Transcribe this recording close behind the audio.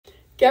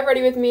Get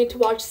ready with me to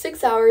watch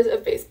 6 hours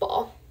of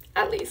baseball,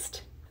 at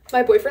least.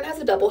 My boyfriend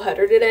has a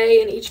doubleheader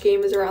today, and each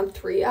game is around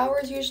 3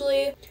 hours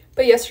usually.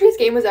 But yesterday's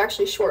game was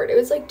actually short. It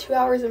was like 2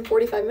 hours and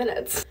 45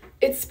 minutes.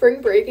 It's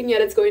spring break, and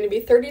yet it's going to be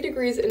 30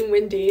 degrees and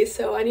windy,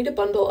 so I need to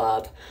bundle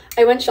up.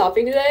 I went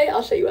shopping today.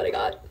 I'll show you what I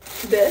got.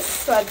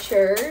 This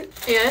sweatshirt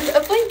and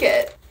a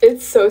blanket.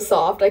 It's so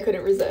soft, I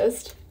couldn't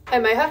resist. I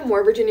might have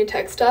more Virginia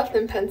Tech stuff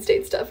than Penn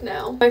State stuff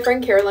now. My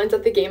friend Caroline's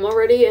at the game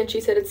already, and she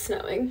said it's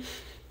snowing.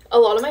 A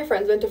lot of my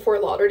friends went to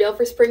Fort Lauderdale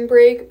for spring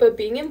break, but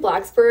being in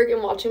Blacksburg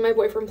and watching my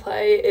boyfriend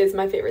play is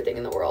my favorite thing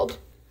in the world.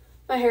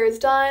 My hair is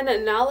done,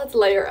 and now let's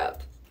layer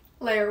up.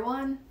 Layer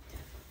 1,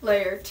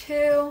 layer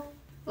 2,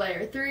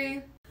 layer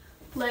 3,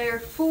 layer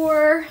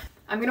 4.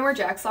 I'm gonna wear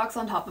jack socks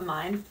on top of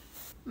mine.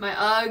 My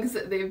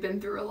Uggs, they've been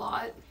through a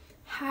lot.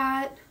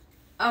 Hat.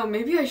 Oh,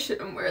 maybe I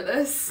shouldn't wear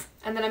this.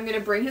 And then I'm gonna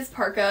bring his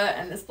parka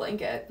and this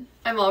blanket.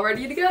 I'm all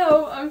ready to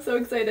go. I'm so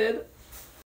excited.